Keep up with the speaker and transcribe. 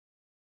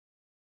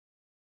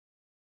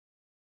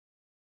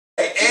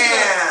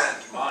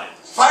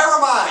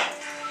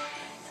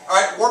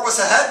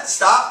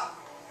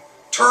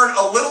turn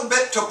a little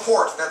bit to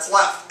port. That's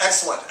left.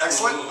 Excellent.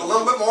 Excellent. A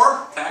little bit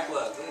more. Tack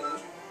left.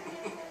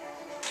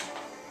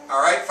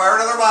 All right, fire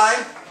another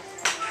mine.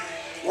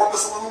 Warp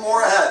us a little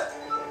more ahead.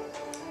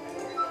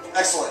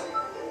 Excellent.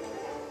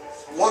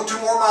 1, 2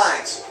 more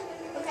mines.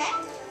 Okay.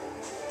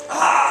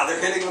 Ah, they're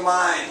hitting the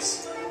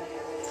mines.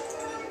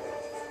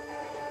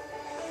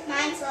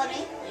 Mine's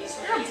loading.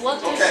 You're a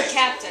bloodthirsty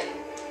captain.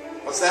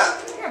 What's that?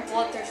 You're a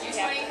bloodthirsty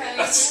captain.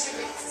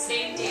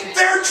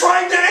 They're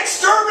trying to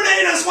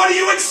exterminate us! What do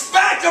you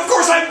expect? Of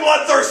course I'm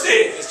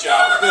bloodthirsty! His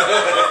job.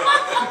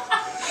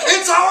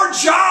 It's our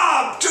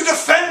job to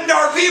defend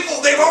our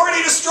people! They've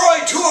already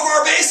destroyed 2 of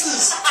our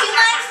bases! 2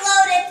 mines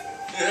loaded.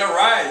 Yeah,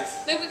 right.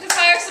 Think we could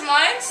fire some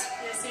mines?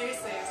 Yeah,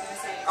 seriously, I was gonna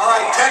say.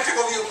 Alright,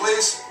 tactical view,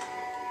 please.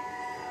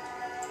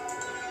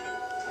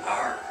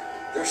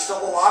 There's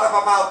still a lot of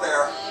them out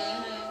there.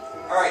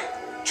 Alright,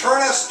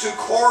 turn us to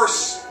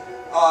course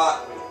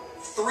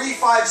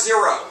 350.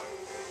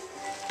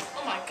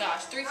 Oh my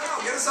gosh, 350. Oh,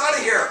 get us out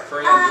of here.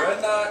 Korean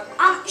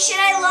dreadnought. Should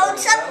I load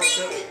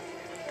something?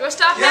 Do I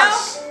stop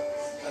Yes.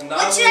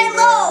 What should I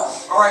load?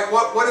 Alright,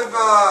 what if,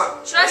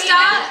 now? Should I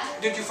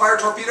stop? did you fire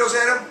torpedoes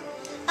at him?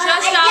 Should I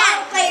stop?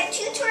 Yeah, fire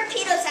 2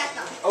 torpedoes at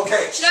them.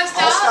 Okay. Should I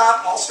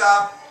stop? I'll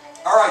stop.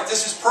 Alright,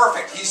 this is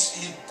perfect.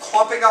 He's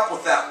clumping up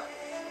with them.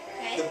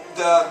 Okay.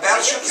 The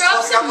battleship is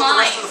drop clumping up some with the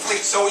rest of the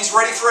fleet, so he's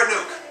ready for a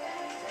nuke.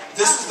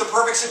 This is the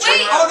perfect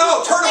situation. Wait. Oh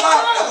no, turn him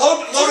out!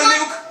 Don't. Load a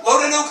nuke!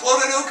 Load a nuke! Load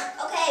a nuke!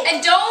 Okay.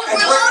 And don't.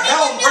 And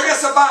bring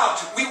us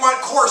about. We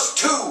want course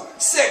 2,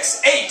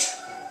 6, 8.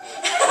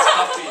 That's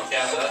tough to you,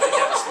 Captain. I think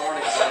that this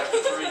morning, so after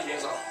 3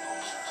 games,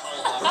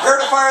 Prepare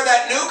to fire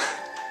that nuke.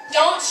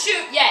 Don't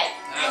shoot yet.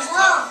 that's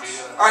tough for you.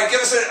 Alright, give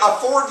us a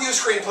forward view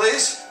screen,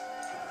 please.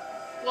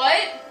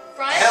 What?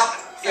 Front?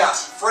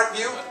 Yes, front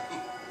view.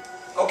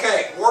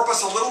 Okay, warp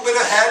us a little bit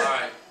ahead.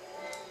 Alright.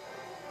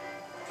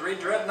 3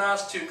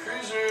 dreadnoughts, 2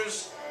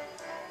 cruisers,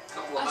 a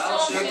couple of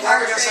I still Keep battleships.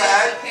 firing us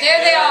ahead. There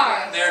they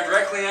are. They're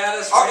directly at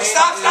us. Oh,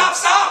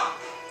 stop!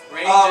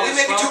 Range We is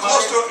may be too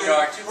close to it.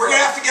 1200. We're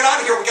gonna have to get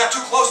out of here. We got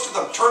too close to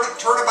them. Turn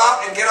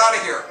about and get out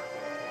of here.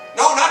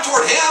 No, not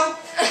toward him.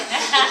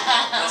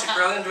 That's a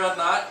Krellin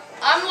dreadnought.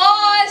 I'm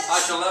lost.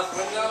 Out your left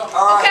window.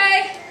 All right.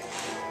 Okay.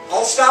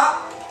 All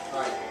stop.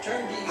 Alright,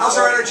 turn D. How's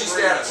our energy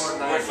status? We're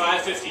at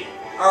 550.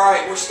 All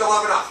right, we're still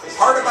have enough.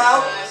 Hard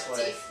about.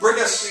 way. Bring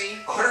us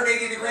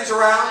 180 degrees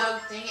around.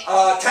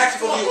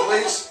 Tactical view,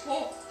 please.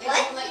 What?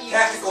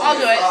 Tactical I'll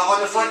view. do it. On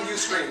the front view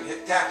screen.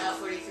 Hit tactical.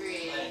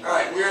 43. All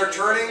right, we are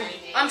turning.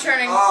 I'm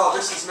turning. Oh,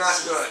 this is not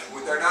good.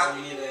 They're not.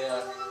 We need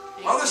a.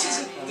 Oh, this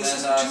isn't too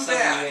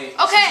bad. 78.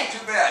 Okay.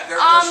 Too bad. They're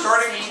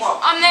starting to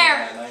clump. I'm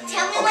there.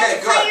 Tell me Okay, when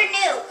to good. fire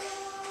nuke.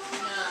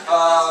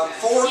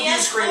 Forward view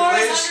screen,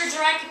 please. Under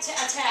direct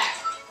attack.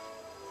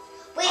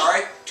 Wait, All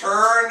right,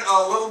 turn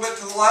a little bit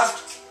to the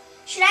left.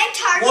 should I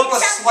target Warp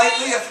us something?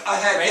 slightly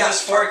ahead. Range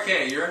Yes. is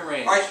 4K. You're in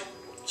range. All right.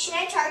 Should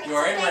I target You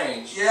are in something?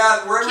 range.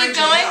 Yeah, we're in Keep range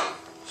going. of him.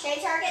 Should I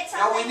target Now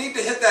something? we need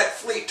to hit that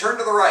fleet. Turn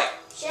to the right.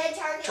 Should I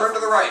target Turn to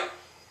the something? right.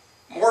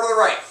 More to the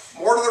right.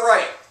 More to the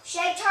right.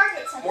 Should I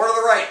target something? More to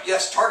the right.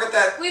 Yes, target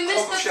that. We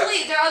missed clump the of ships.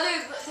 fleet.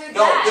 They're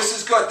No, bad. this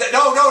is good.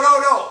 No.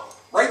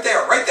 Right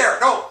there.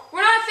 No.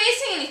 We're not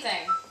facing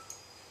anything.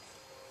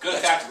 Good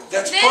tactical.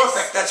 That's This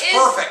perfect. That's is-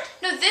 perfect.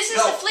 No, this is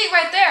No. the fleet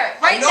right there.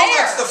 I Right know there.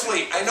 that's the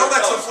fleet. I know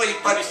that's the fleet,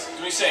 but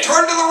Let me say.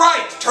 turn to the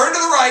right. Turn to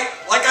the right.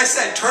 Like I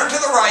said, turn to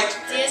the right.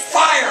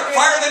 Fire.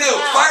 Fire the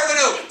nuke. Fire the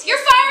nuke. You're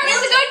firing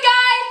as a good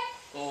guy.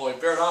 Oh, it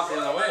bared off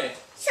the other way.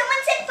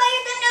 Someone said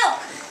fire the nuke.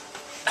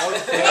 All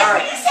After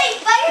right. you say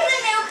fire the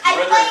nuke, I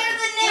Where fire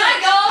the nuke. Can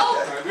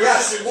I go?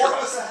 Yes, warp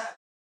us ahead.